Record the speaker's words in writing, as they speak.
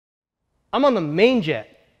I'm on the main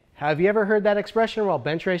jet. Have you ever heard that expression while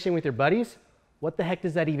bench racing with your buddies? What the heck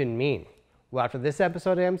does that even mean? Well, after this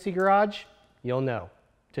episode of MC Garage, you'll know.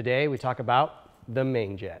 Today we talk about the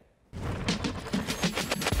main jet.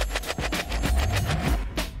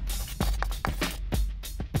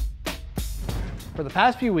 For the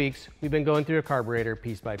past few weeks, we've been going through a carburetor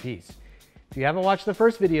piece by piece. If you haven't watched the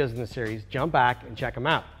first videos in the series, jump back and check them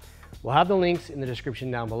out. We'll have the links in the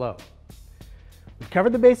description down below. We've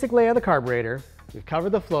covered the basic layout of the carburetor, we've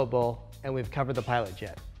covered the float bowl, and we've covered the pilot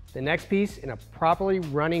jet. The next piece in a properly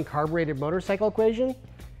running carbureted motorcycle equation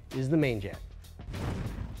is the main jet.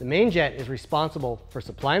 The main jet is responsible for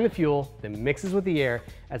supplying the fuel that mixes with the air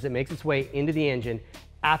as it makes its way into the engine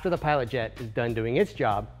after the pilot jet is done doing its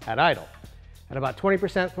job at idle. At about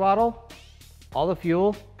 20% throttle, all the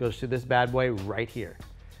fuel goes to this bad boy right here.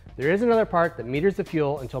 There is another part that meters the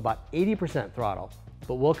fuel until about 80% throttle,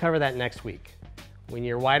 but we'll cover that next week. When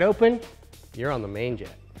you're wide open, you're on the main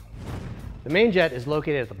jet. The main jet is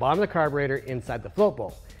located at the bottom of the carburetor inside the float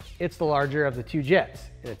bowl. It's the larger of the two jets,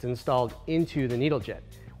 and it's installed into the needle jet.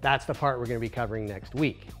 That's the part we're going to be covering next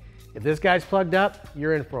week. If this guy's plugged up,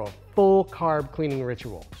 you're in for a full carb cleaning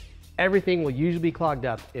ritual. Everything will usually be clogged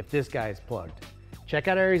up if this guy is plugged. Check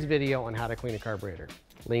out Ari's video on how to clean a carburetor.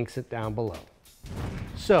 Links it down below.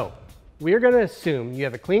 So, we are going to assume you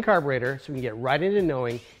have a clean carburetor so we can get right into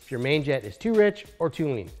knowing if your main jet is too rich or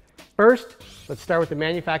too lean. First, let's start with the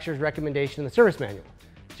manufacturer's recommendation in the service manual.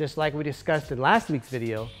 Just like we discussed in last week's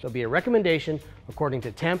video, there'll be a recommendation according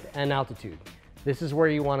to temp and altitude. This is where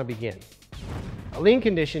you want to begin. A lean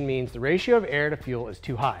condition means the ratio of air to fuel is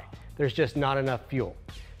too high. There's just not enough fuel.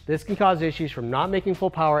 This can cause issues from not making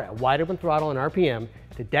full power at wide open throttle and RPM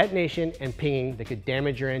to detonation and pinging that could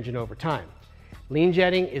damage your engine over time. Lean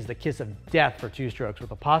jetting is the kiss of death for two-strokes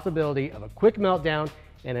with a possibility of a quick meltdown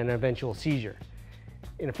and an eventual seizure.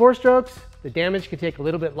 In four-strokes, the damage can take a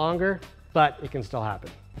little bit longer, but it can still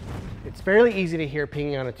happen. It's fairly easy to hear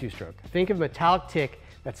pinging on a two-stroke. Think of a metallic tick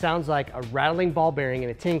that sounds like a rattling ball bearing in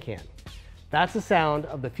a tin can. That's the sound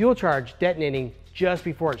of the fuel charge detonating just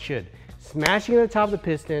before it should, smashing at the top of the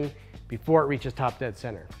piston before it reaches top dead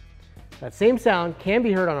center. That same sound can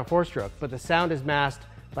be heard on a four-stroke, but the sound is masked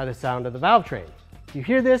by the sound of the valve train. If you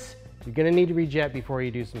hear this, you're going to need to rejet before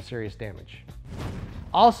you do some serious damage.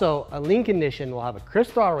 Also, a lean condition will have a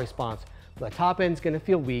crisp throttle response, but the top end's going to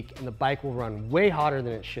feel weak and the bike will run way hotter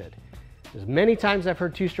than it should. There's many times I've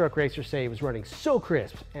heard two-stroke racers say it was running so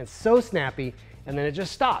crisp and so snappy and then it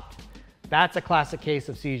just stopped. That's a classic case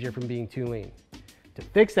of seizure from being too lean. To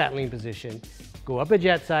fix that lean position, go up a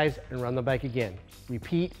jet size and run the bike again.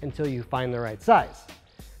 Repeat until you find the right size.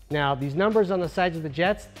 Now, these numbers on the sides of the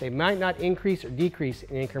jets, they might not increase or decrease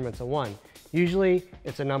in increments of 1. Usually,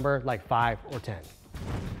 it's a number like 5 or 10.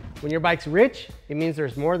 When your bike's rich, it means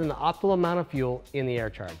there's more than the optimal amount of fuel in the air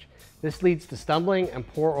charge. This leads to stumbling and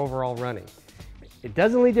poor overall running. It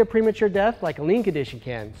doesn't lead to a premature death like a lean condition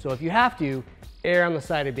can, so if you have to, err on the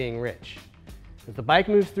side of being rich. As the bike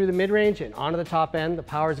moves through the mid-range and onto the top end, the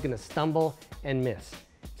power is going to stumble and miss.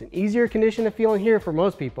 It's an easier condition to feel in here for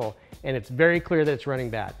most people, and it's very clear that it's running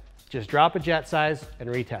bad. Just drop a jet size and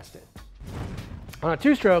retest it. On a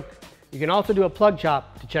two-stroke, you can also do a plug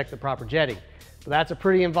chop to check the proper jetting, but that's a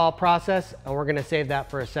pretty involved process, and we're going to save that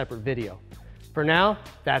for a separate video. For now,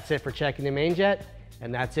 that's it for checking the main jet,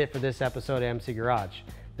 and that's it for this episode of MC Garage.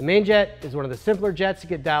 The main jet is one of the simpler jets to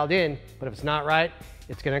get dialed in, but if it's not right,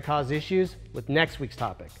 it's going to cause issues with next week's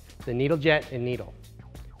topic, the needle jet and needle.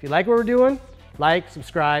 If you like what we're doing, like,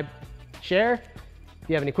 subscribe, share. If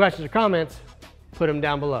you have any questions or comments, put them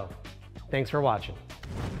down below. Thanks for watching.